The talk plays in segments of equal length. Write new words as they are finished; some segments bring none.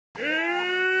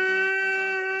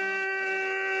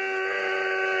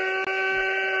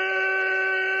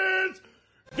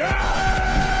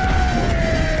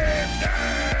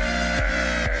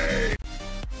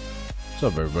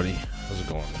What's up, everybody? How's it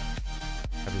going?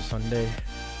 Happy Sunday.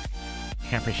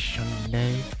 Happy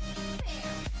Sunday.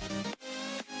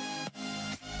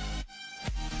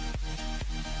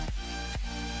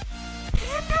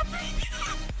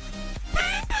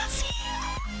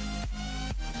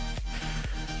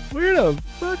 Where the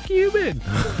fuck you been?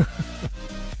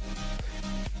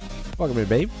 Welcome in,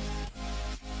 babe.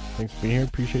 Thanks for being here.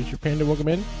 Appreciate your panda. Welcome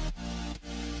in.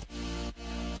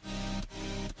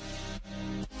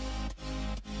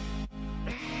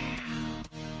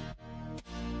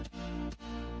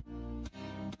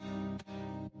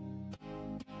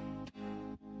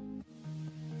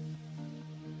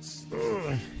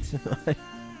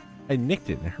 I nicked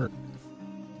it and it hurt.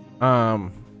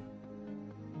 How's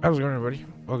it going, everybody?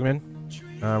 Welcome in.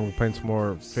 We're playing some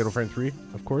more Fatal Frame 3,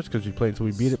 of course, because we played until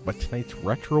we beat it. But tonight's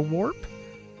Retro Warp.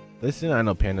 Listen, I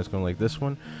know Panda's gonna like this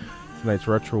one. Tonight's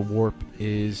Retro Warp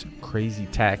is Crazy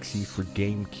Taxi for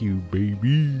GameCube,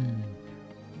 baby.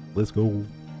 Let's go. All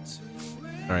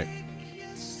right.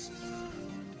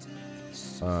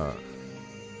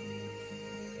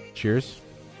 Cheers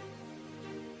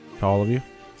to all of you.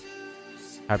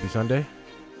 Happy Sunday.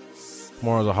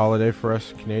 Tomorrow's a holiday for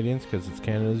us Canadians because it's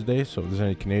Canada's Day. So if there's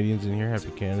any Canadians in here, happy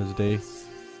Canada's Day.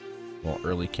 Well,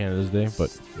 early Canada's Day,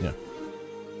 but yeah.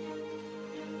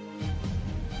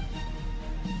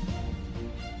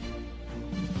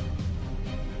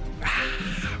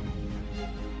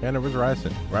 Panda, where's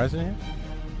Ryzen? Ryzen here?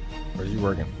 Or is he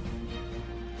working?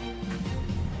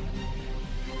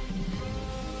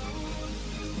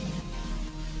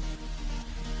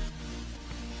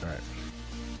 Alright.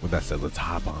 With that said, let's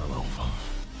hop on over.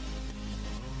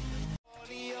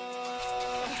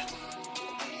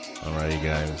 Alright, you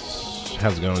guys.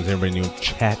 How's it going? Is everybody new in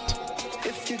chat?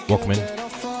 Welcome in.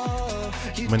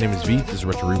 My name is V. This is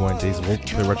Retro Rewind Days of Old. We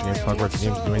play retro games, talk retro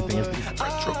games, do anything, everything.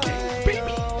 Retro games, baby.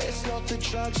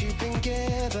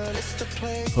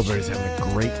 Hope everybody's having a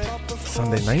great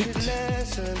Sunday night.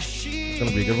 It's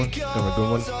gonna be a good one. It's gonna be a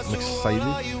good one. I'm excited.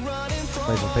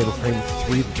 Playing some Fatal Frame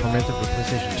 3, the Tormented for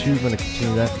PlayStation 2. I'm gonna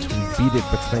continue that until we beat it.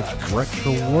 But tonight's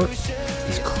Retro Warp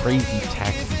is Crazy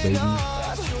Taxi, baby.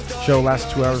 Show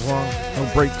lasts 2 hours long. No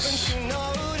breaks. It's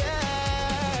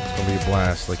gonna be a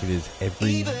blast, like it is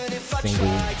every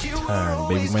single time,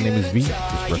 baby. My name is V. This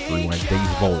is Retro Rewind Days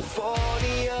of Old.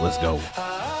 Let's go.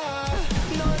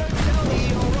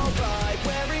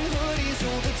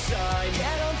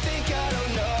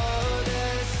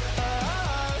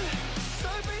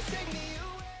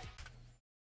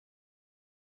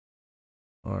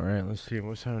 Alright, let's see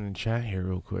what's happening in chat here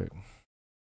real quick.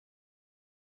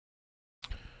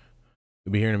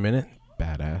 We'll be here in a minute.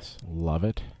 Badass. Love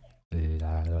it.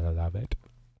 Love it.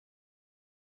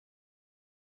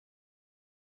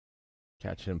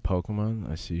 Catching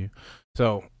Pokemon. I see you.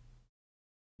 So,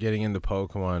 getting into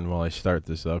Pokemon while I start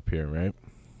this up here, right?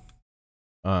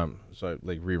 So I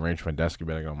like rearranged my desk a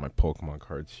bit. I got all my Pokemon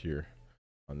cards here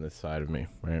on this side of me,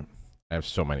 right? I have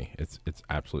so many. It's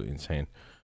absolutely insane.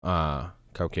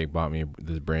 Cupcake bought me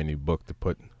this brand new book to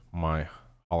put my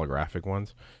holographic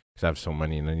ones because I have so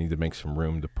many and I need to make some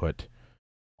room to put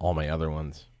all my other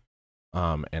ones.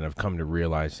 And I've come to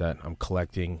realize that I'm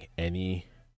collecting any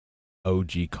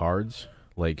OG cards,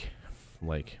 like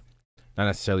not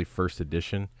necessarily first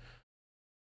edition,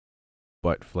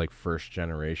 but like first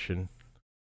generation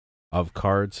of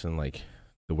cards and like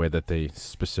the way that they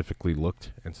specifically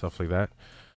looked and stuff like that.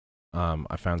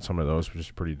 I found some of those, which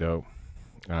is pretty dope.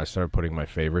 I started putting my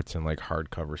favorites in like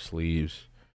hardcover sleeves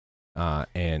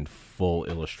and full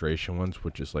illustration ones,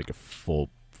 which is like a full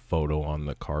photo on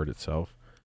the card itself.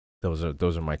 Those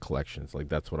are my collections. Like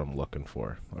that's what I'm looking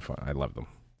for. I love them.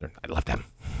 I love them.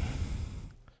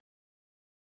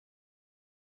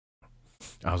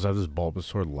 I was at this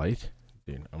Bulbasaur light.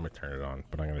 Dude, I'm gonna turn it on,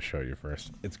 but I'm gonna show you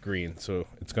first. It's green, so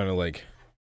it's gonna like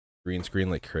green screen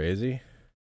like crazy.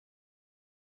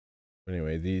 But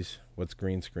anyway, what's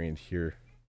green screened here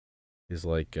is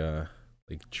like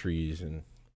trees and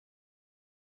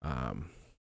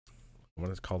what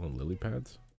is it called, them lily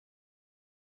pads?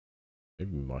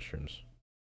 Maybe mushrooms.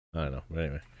 I don't know. But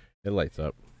anyway, it lights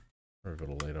up. Or if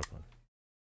it'll light up on.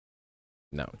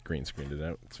 No, green screened it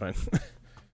out. It's fine.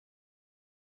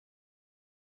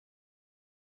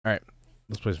 Alright,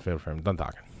 let's play some Fatal Frame. Done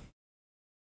talking.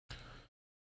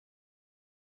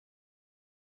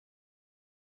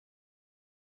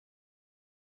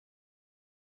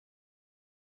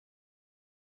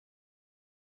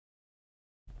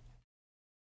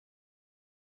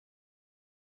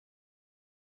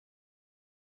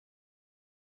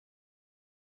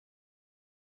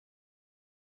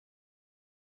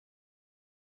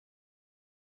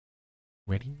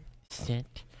 Ready,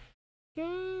 set, Alright,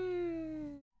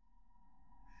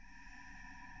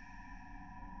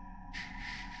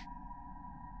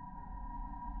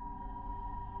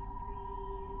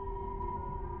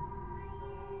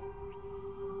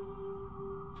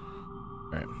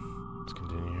 let's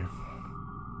continue.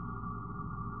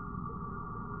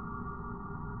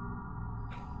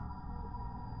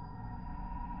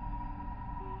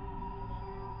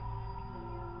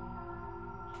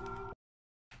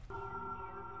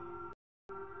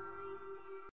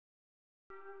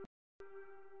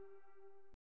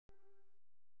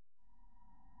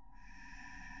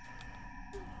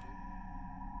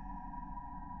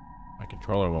 My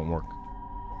controller won't work.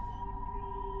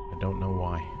 I don't know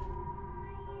why.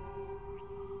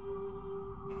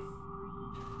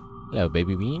 Hello,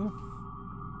 baby bean.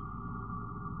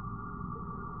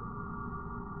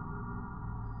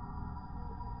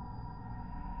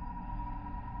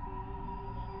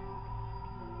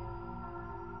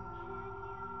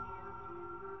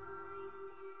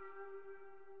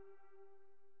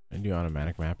 And do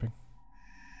automatic mapping.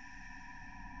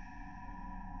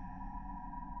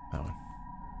 That one.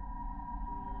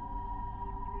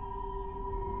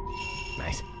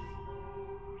 Nice.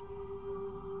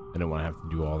 I don't want to have to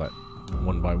do all that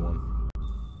one by one.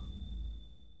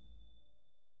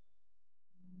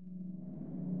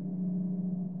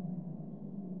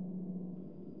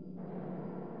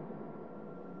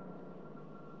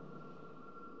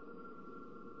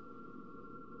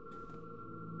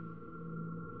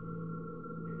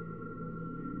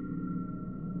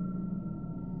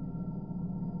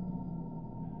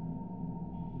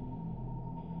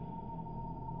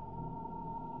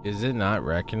 Is it not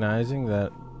recognizing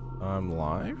that I'm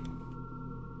live?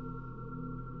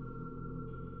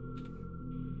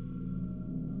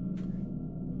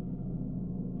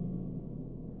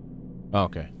 Oh,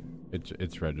 okay.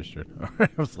 It's registered. I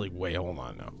was like, wait, hold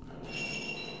on now.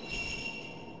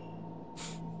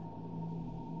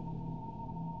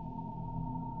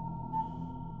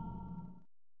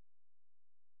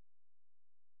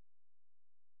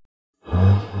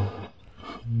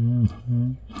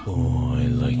 Oh, I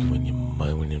like when you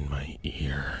moan in my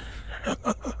ear.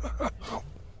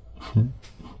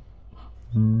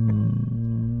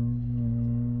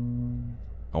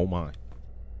 Oh my.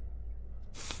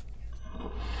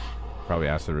 Probably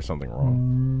asked if there was something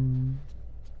wrong.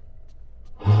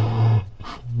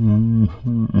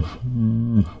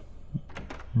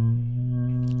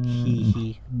 Hee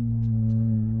hee.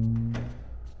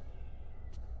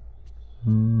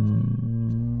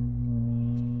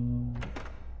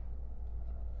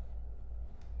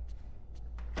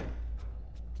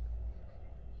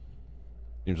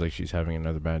 Seems like she's having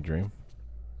another bad dream.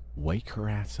 Wake her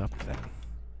ass up then.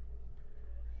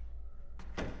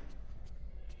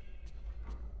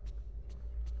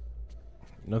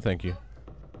 No thank you.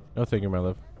 No thank you, my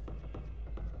love.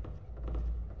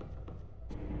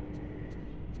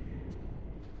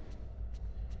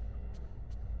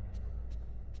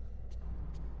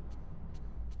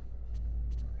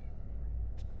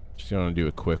 Just gonna do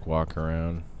a quick walk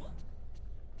around.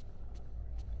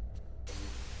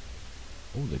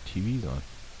 Oh, the TV's on.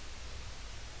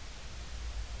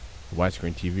 The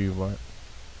widescreen TV you bought?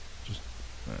 Just,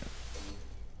 alright.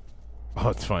 Oh,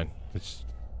 it's fine. It's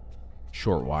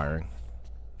short wiring.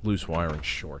 Loose wiring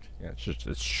short. Yeah,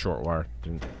 it's short wire.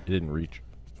 It didn't reach.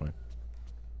 It's fine.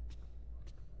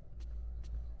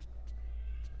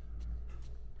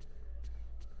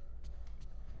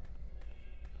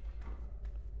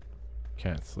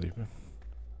 Cat's sleeping.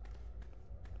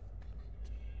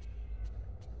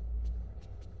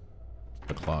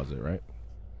 The closet, right?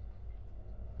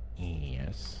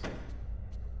 Yes.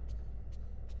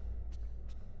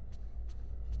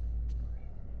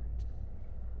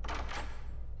 I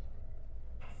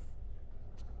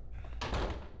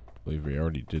believe we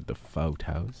already did the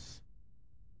photos.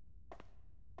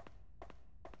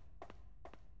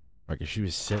 Like, she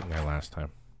was sitting there last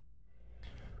time.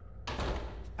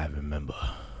 I remember.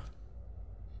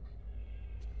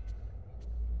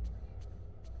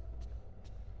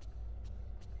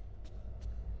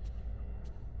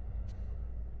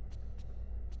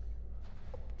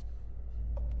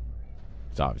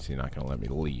 It's obviously not going to let me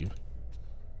leave.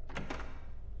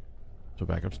 So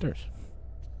back upstairs.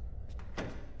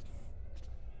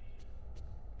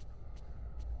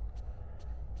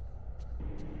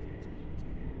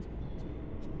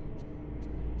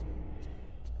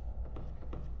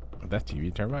 Did that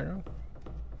TV turn back on?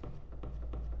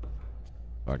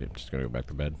 Fuck it, I'm just going to go back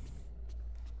to bed.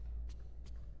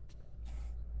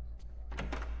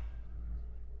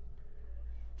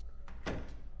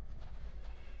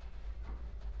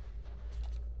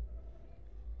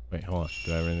 Wait, hold on.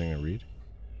 Do I have anything to read?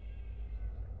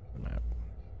 The map.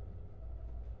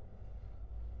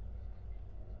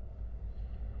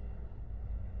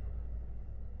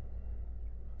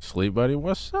 Sleep buddy,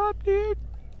 what's up, dude?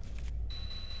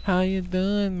 How you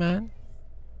doing, man?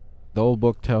 The old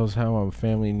book tells how a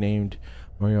family named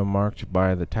Mario, marked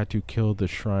by the tattoo, killed the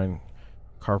shrine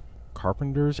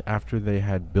carpenters after they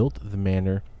had built the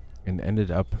manor, and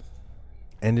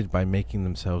ended by making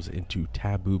themselves into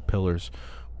taboo pillars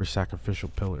or sacrificial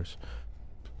pillars.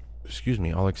 Excuse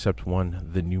me, all except one,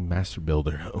 the new master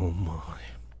builder. Oh my.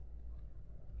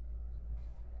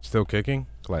 Still kicking?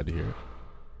 Glad to hear it.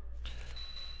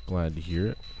 Glad to hear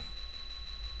it.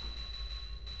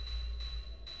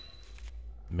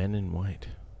 Men in white.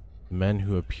 Men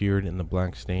who appeared in the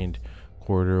black stained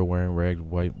corridor wearing ragged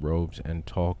white robes and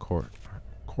tall court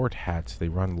hats. They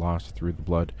run lost through the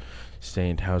blood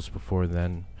stained house. Before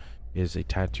them is a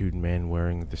tattooed man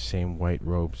wearing the same white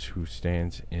robes who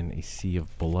stands in a sea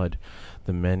of blood.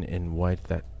 The men in white,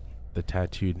 that the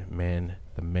tattooed man,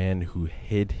 the man who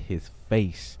hid his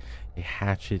face, a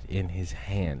hatchet in his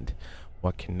hand.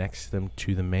 What connects them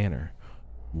to the manor?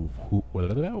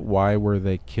 Why were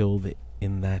they killed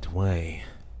in that way?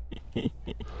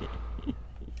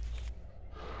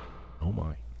 Oh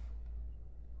my.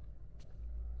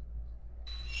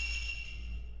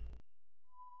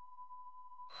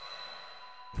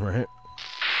 Right.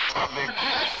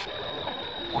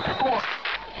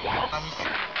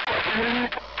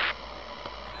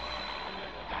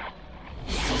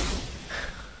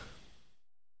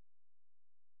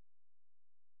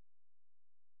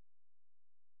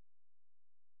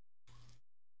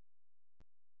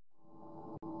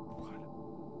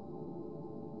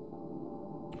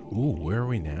 Ooh, where are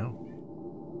we now?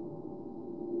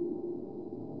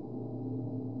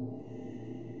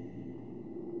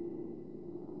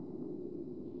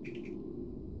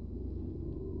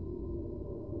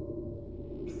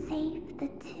 Save the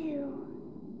two.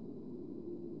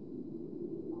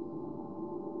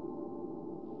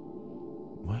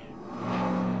 What?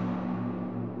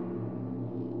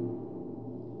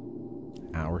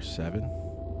 Hour 7?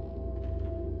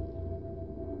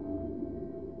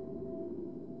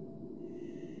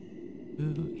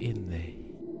 Who in the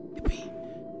hippie?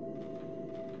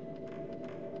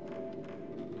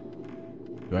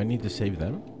 Do I need to save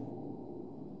them?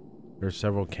 There are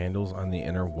several candles on the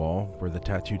inner wall where the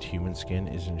tattooed human skin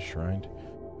is enshrined.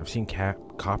 I've seen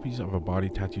copies of a body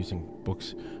tattoos in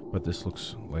books, but this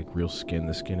looks like real skin.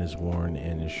 The skin is worn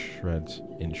and is shreds,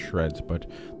 but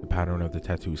the pattern of the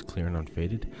tattoo is clear and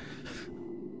unfaded.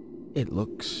 It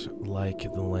looks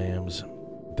like the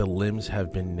limbs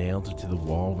have been nailed to the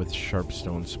wall with sharp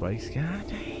stone spikes. God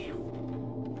damn.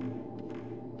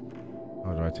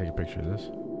 Oh, do I take a picture of this?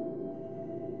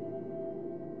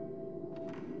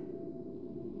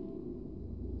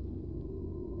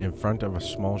 In front of a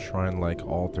small shrine-like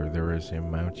altar, there is a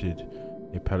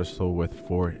pedestal with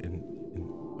four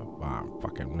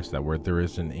fucking missed that word. There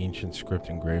is an ancient script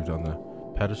engraved on the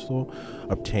pedestal.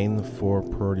 Obtain the 4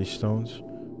 purity stones.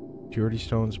 Purity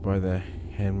stones by the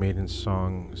handmaiden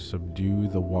song. Subdue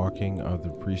the walking of the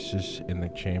priestess in the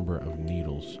chamber of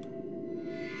needles.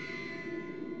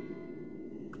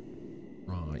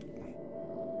 Right.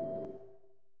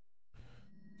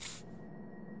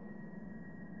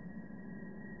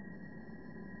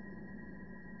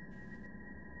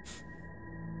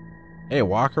 Hey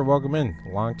Walker, welcome in.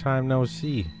 Long time no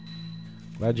see.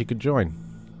 Glad you could join.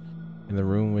 In the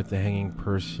room with the hanging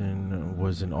person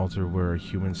was an altar where a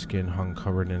human skin hung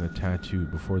covered in a tattoo.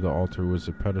 Before the altar was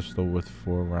a pedestal with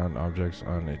 4 round objects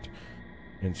on it,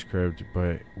 inscribed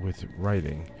with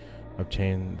writing.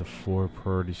 Obtain the 4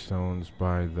 purity stones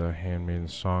by the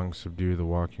handmaiden's song. Subdue the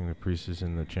walking of the priestess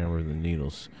in the chamber of the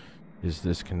needles. Is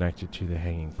this connected to the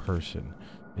hanging person?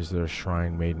 Is there a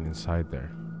shrine maiden inside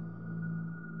there?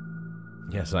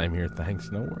 Yes, I'm here. Thanks.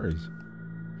 No worries.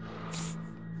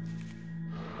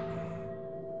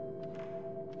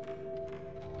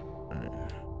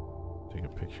 Alright. Take a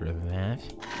picture of that.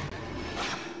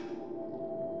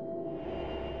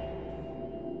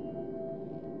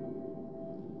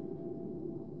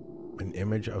 An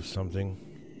image of something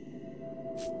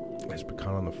has been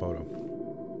caught on the photo.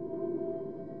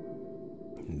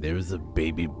 There's a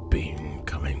baby beam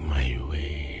coming my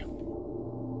way.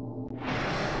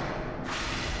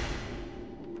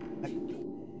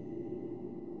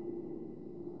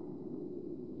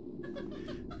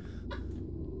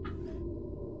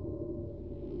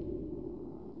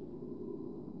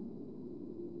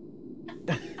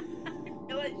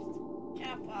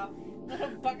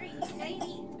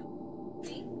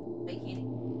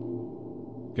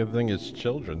 Good thing it's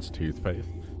children's toothpaste.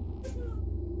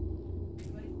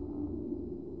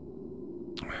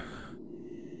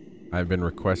 I've been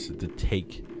requested to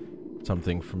take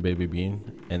something from Baby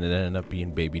Bean, and it ended up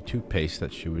being baby toothpaste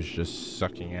that she was just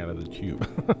sucking out of the tube.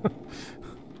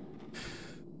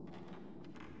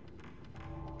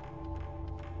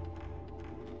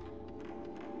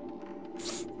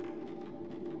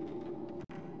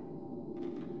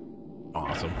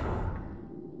 Awesome.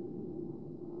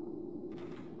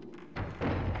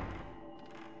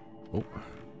 Oh.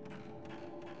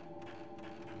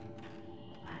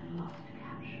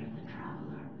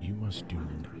 You must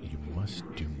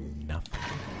do nothing.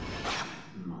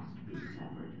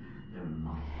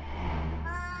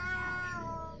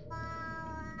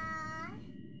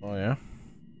 Oh yeah?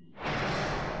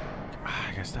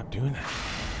 I gotta stop doing that.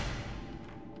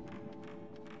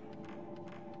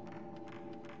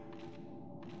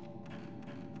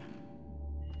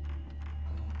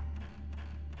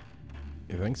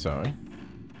 You think so, eh?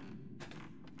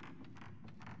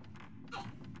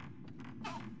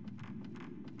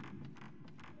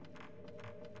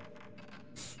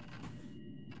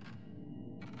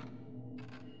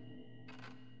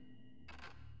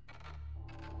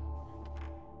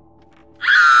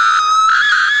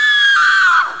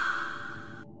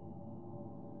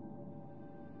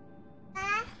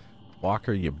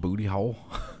 Walker, you booty hole.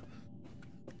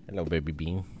 Hello, Baby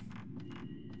Bean.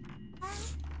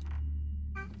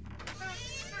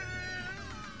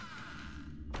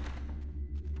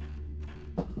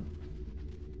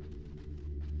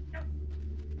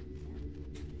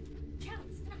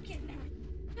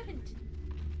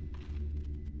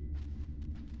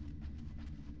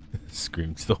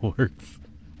 Scream still works.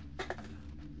 I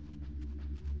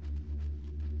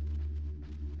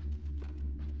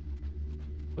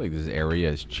feel like this area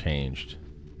has changed.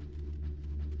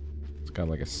 It's got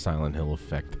like a Silent Hill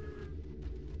effect.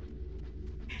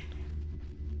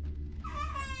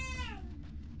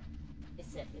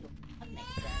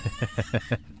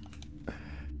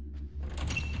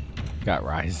 Got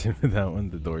Ryzen with that one.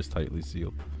 The door's tightly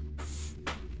sealed.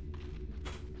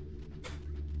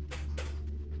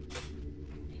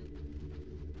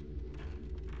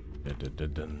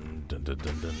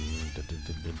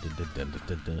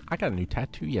 I got a new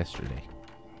tattoo yesterday.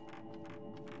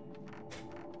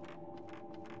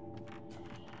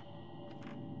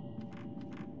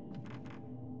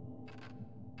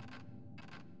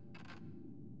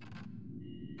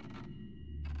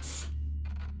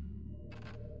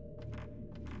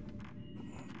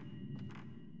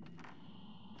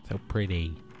 So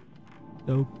pretty.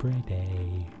 So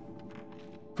pretty.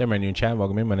 Hey, my new chat,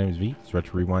 welcome in. My name is V. It's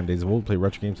Retro Rewind, Days of Old. Play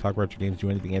retro games, talk retro games, do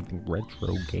anything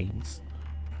retro games.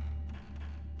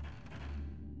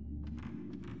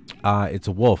 It's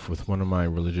a wolf with one of my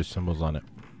religious symbols on it.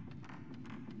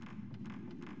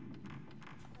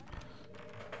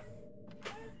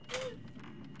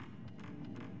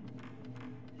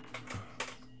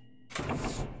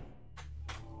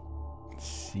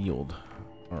 Sealed.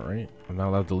 Alright. I'm not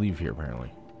allowed to leave here,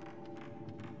 apparently.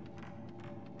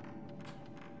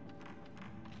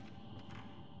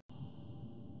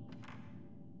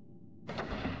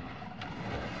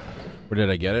 Where did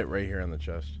I get it? Right here on the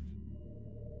chest.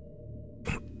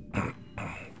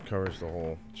 Covers the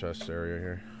whole chest area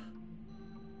here.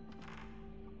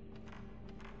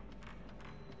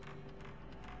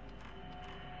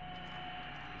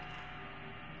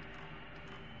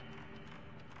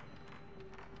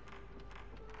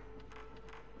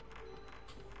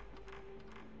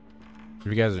 If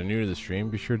you guys are new to the stream,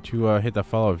 be sure to hit that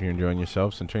follow if you're enjoying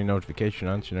yourselves and turn your notification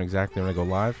on so you know exactly when I go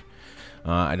live.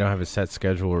 I don't have a set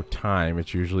schedule or time.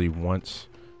 It's usually one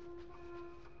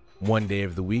day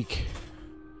of the week,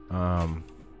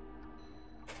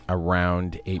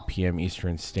 around 8 p.m.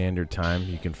 Eastern Standard Time.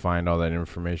 You can find all that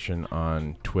information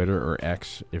on Twitter or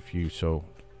X if you so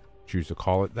choose to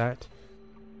call it that.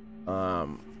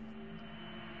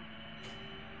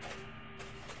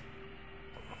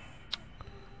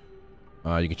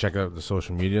 You can check out the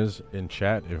social medias in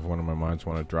chat if one of my mods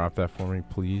want to drop that for me,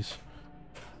 please.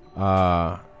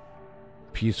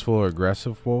 Peaceful or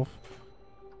aggressive wolf?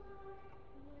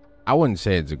 I wouldn't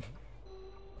say it's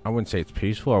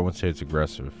peaceful. I wouldn't say it's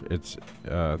aggressive. It's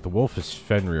the wolf is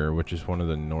Fenrir, which is one of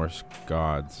the Norse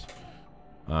gods,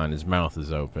 and his mouth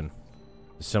is open.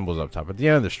 The symbol's up top. At the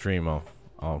end of the stream,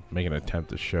 I'll make an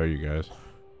attempt to show you guys.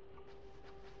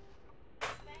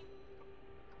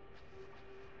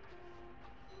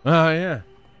 Oh yeah.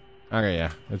 Okay,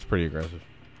 yeah, it's pretty aggressive.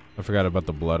 I forgot about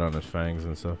the blood on his fangs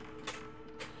and stuff.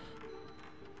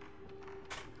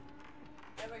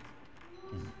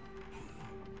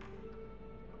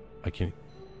 I can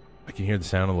hear the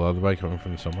sound of the lullaby coming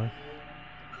from somewhere.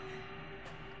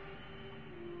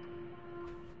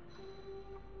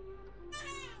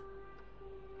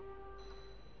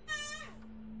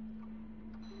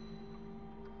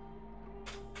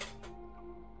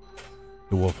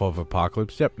 The Wolf of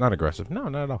Apocalypse. Yep, not aggressive. No,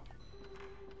 not at all.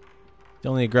 The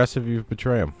only aggressive you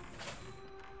betray him.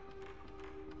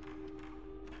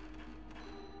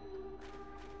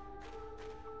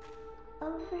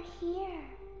 Over here.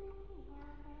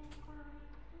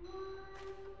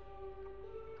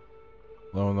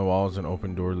 Low on the wall is an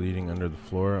open door leading under the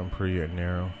floor. I'm pretty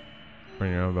narrow.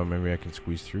 Pretty narrow, but maybe I can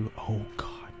squeeze through. Oh, God.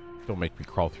 Don't make me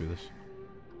crawl through this.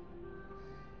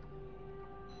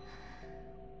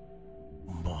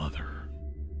 Mother.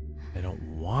 I don't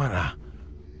wanna.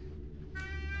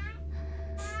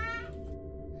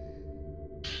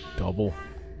 Double.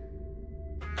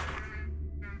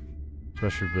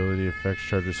 Special ability effects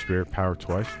charges spirit power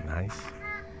twice. Nice.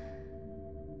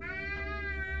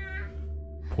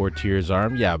 Poor Tyr's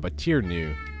arm. Yeah, but Tyr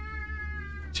knew.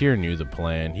 Tyr knew the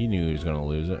plan. He knew he was gonna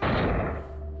lose it.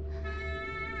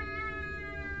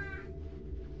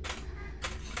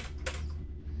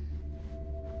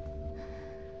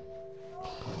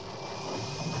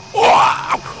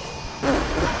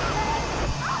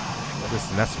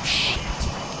 Listen, that's some shit.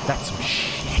 That's some shit.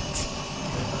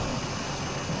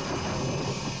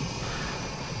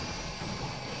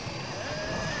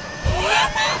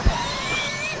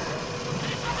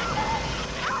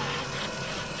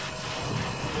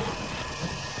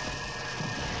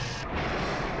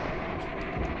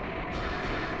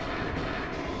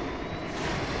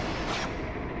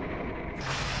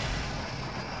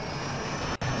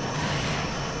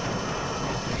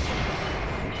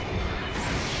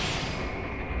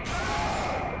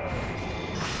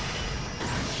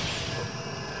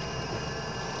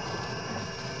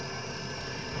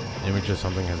 Image of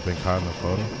something has been caught in the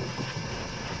photo.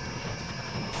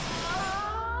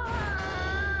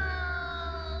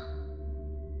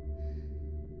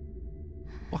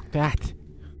 Fuck that.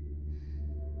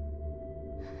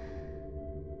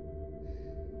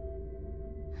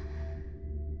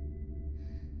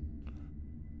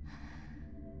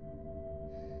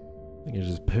 I think it's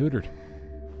just powdered.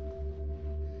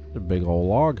 It's a big old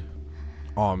log.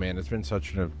 Oh man, it's been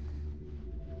such a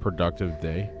productive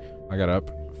day. I got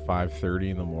up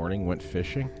 5:30 in the morning, went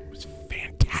fishing. It was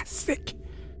fantastic. It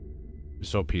was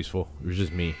so peaceful. It was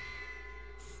just me.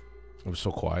 It was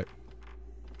so quiet.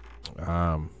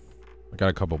 I got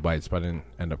a couple bites, but I didn't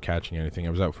end up catching anything.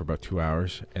 I was out for about 2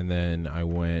 hours, and then I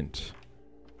went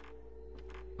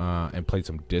and played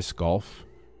some disc golf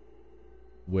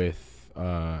with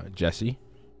Jesse,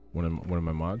 one of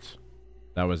my mods.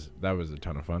 That was a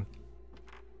ton of fun.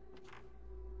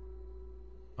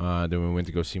 Then we went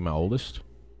to go see my oldest.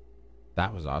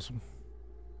 That was awesome.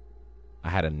 I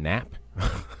had a nap.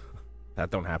 That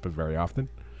don't happen very often.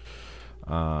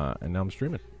 And now I'm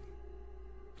streaming.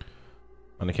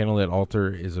 On the candlelit altar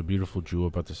is a beautiful jewel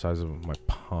about the size of my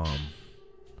palm.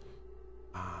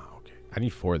 Okay. I need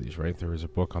 4 of these, right? There is a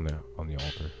book on the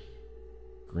altar.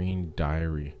 Green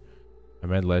diary. A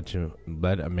man led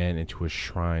a man into a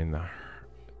shrine.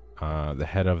 The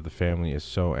head of the family is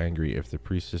so angry. If the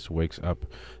priestess wakes up,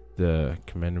 the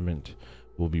commandment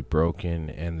will be broken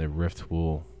and the rift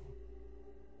will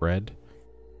spread.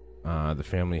 The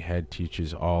family head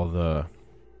teaches all the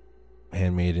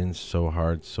handmaidens so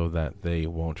hard so that they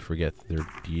won't forget their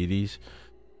deities.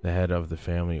 The head of the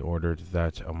family ordered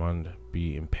that Amund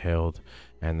be impaled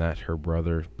and that her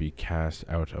brother be cast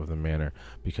out of the manor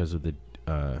because of the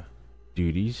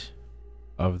duties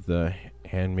of the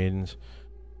handmaidens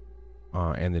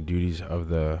and the duties of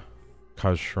the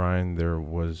cause shrine. There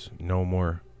was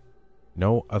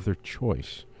no other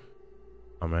choice.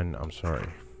 Amen. I'm sorry.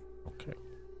 Okay.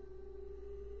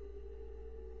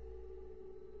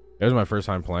 It was my first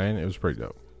time playing. It was pretty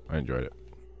dope. I enjoyed it.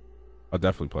 I'll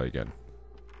definitely play again.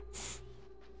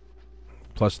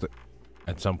 Plus,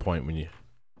 at some point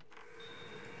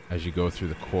as you go through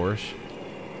the course,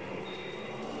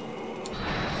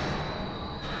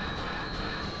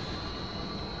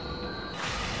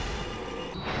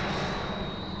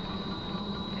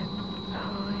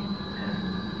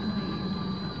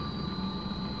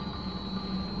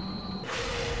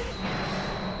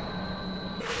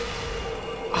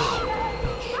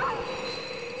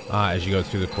 as you go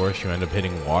through the course, you end up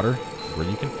hitting water where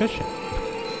you can fish it.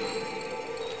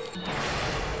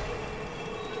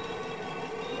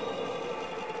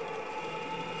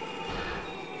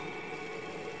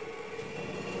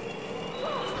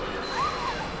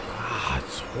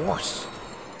 It's horse.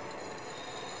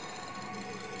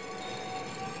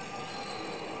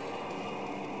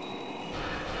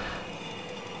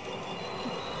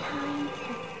 Time to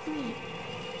sleep.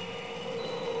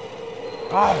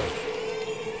 Oh.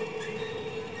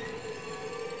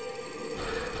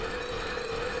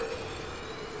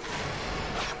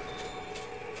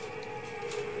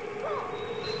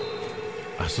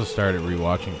 also started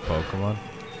rewatching Pokemon.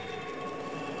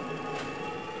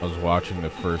 I was watching the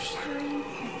first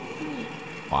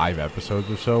 5 episodes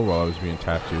or so while I was being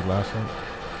tattooed last night.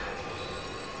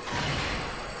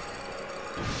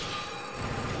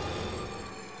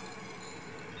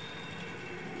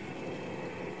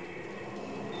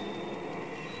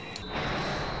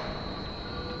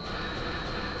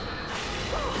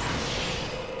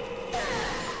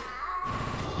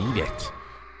 Eat it.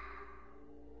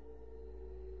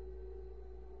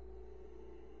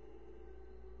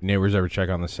 Neighbors ever check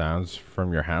on the sounds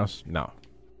from your house? No.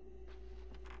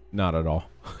 Not at all.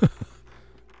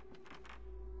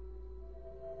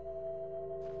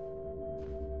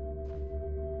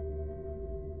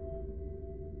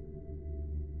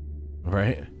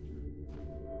 Right?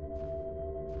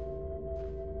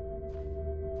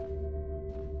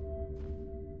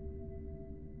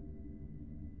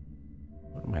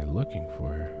 What am I looking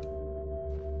for here?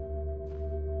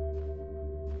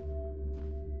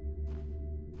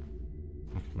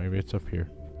 Maybe it's up here.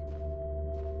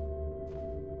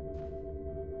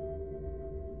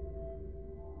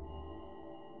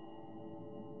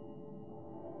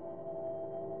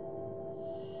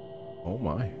 Oh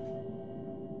my.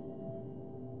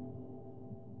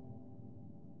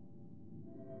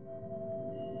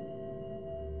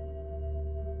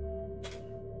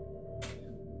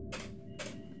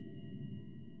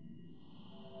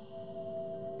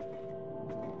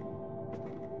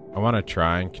 I want to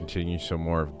try and continue some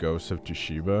more of Ghosts of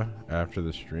Tsushima after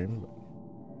the stream.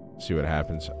 See what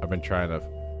happens. I've been trying to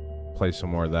play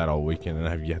some more of that all weekend and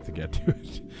I've yet to get to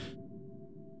it.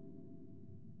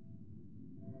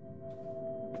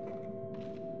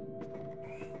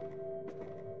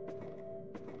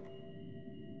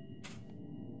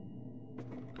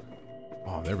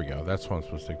 Oh, there we go. That's what I'm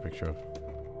supposed to take a picture of.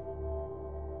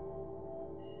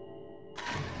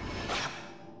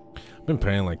 I've been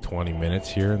playing like 20 minutes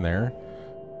here and there.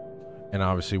 And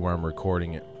obviously where I'm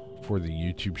recording it for the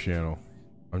YouTube channel,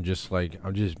 I'm just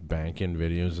banking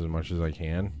videos as much as I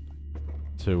can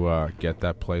to get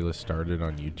that playlist started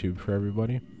on YouTube for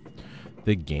everybody.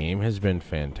 The game has been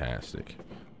fantastic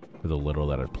for the little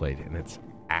that I've played, and it's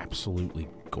absolutely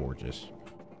gorgeous.